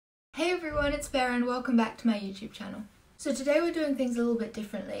Hey everyone, it's Beren. Welcome back to my YouTube channel. So today we're doing things a little bit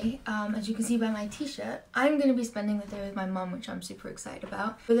differently. As you can see by my t-shirt, I'm going to be spending the day with my mum, which I'm super excited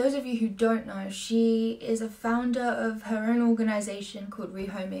about. For those of you who don't know, she is a founder of her own organisation called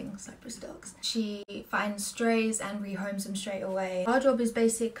Rehoming Cyprus Dogs. She finds strays and rehomes them straight away. Our job is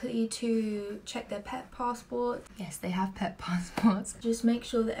basically to check their pet passport. Yes, they have pet passports. Just make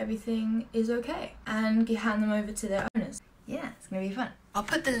sure that everything is okay and hand them over to their owners. Yeah, it's gonna be fun. I'll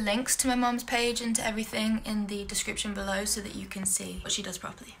put the links to my mum's page and to everything in the description below so that you can see what she does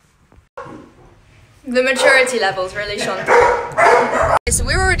properly. The maturity level's really shone through. So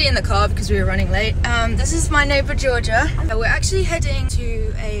we're already in the car because we were running late. This is my neighbour Georgia. We're actually heading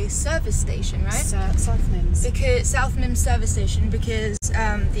to a service station, right? South Mims. Because South Mims service station because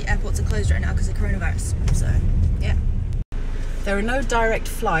the airports are closed right now because of coronavirus. So, yeah. There are no direct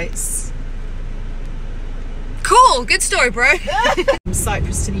flights. Cool, good story, bro. From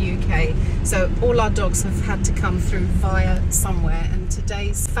Cyprus to the UK, so all our dogs have had to come through via somewhere, and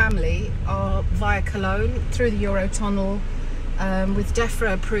today's family are via Cologne through the Eurotunnel with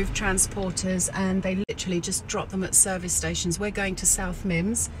DEFRA approved transporters, and they literally just drop them at service stations. We're going to South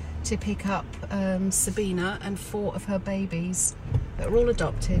Mims to pick up Sabina and 4 of her babies that are all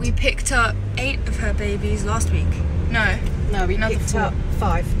adopted. We picked up 8 of her babies last week. No, we picked up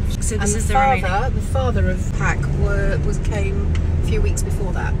 5. So and this is the father of Pack came a few weeks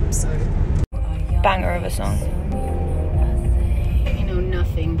before that. So banger of a song. You know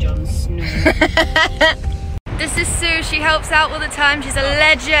nothing, Jon Snow. This is Sue. She helps out all the time. She's a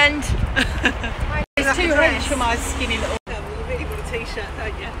legend. It's too rich for my skinny little. You really want a t-shirt,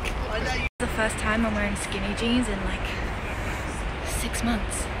 don't you? I know you. The first time I'm wearing skinny jeans in like 6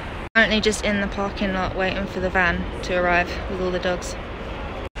 months. Currently just in the parking lot waiting for the van to arrive with all the dogs.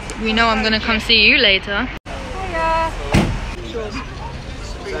 We know I'm gonna come see you later. Hiya. You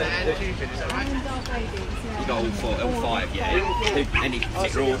got all 5, yeah? Any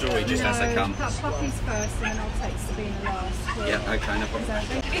particular order, or just as they come? Puppies first, and then I'll take Sabina last. Yeah, okay, no problem.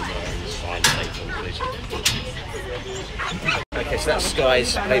 Okay, so that's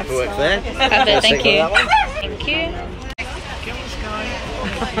Sky's paperwork there. Perfect, thank you. Thank you.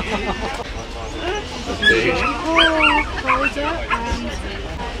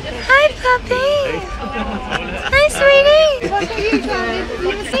 Hi, puppy. Hi, sweetie. What are you trying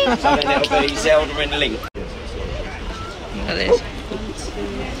So then it'll be Zelda and Link.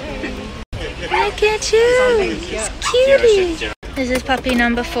 Look at you. It's cutie. This is puppy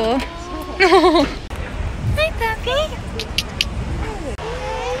number 4. Hi, puppy.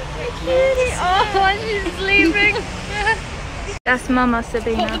 Cutie. Oh, she's sleeping. That's Mama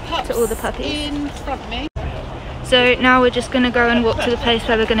Sabina to all the puppies. In front of me. So now we're just going to go and walk to the place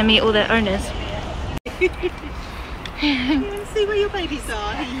where we're going to meet all their owners. You want to see where your babies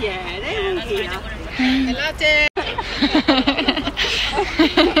are? Yeah, they're all here. Hello,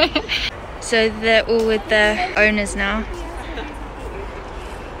 So they're all with their owners now.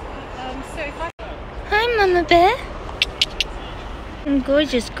 Hi, Mama Bear.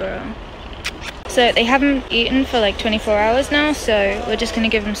 Gorgeous girl. So they haven't eaten for like 24 hours now, so we're just going to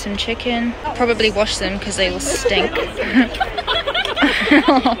give them some chicken. Probably wash them because they will stink.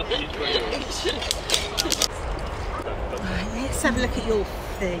 Let's have a look at your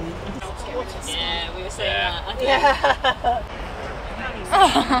thing. Yeah, we were saying that. Yeah.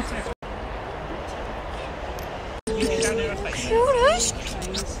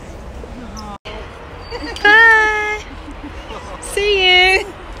 Bye. See you.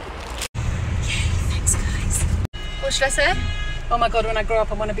 What should I say? Oh my god, when I grow up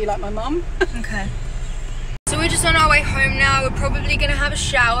I want to be like my mum. Okay. So we're just on our way home now. We're probably gonna have a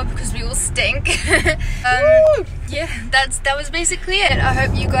shower because we all stink. Yeah, that was basically it. I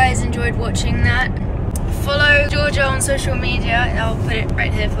hope you guys enjoyed watching that. Follow Georgia on social media. I'll put it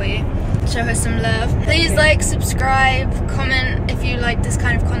right here for you. Show her some love. Please like, subscribe, comment if you like this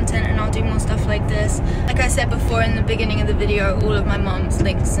kind of content, and I'll do more stuff like this. Like I said before in the beginning of the video, all of my mom's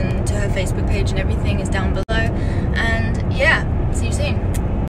links and to her Facebook page and everything is down below.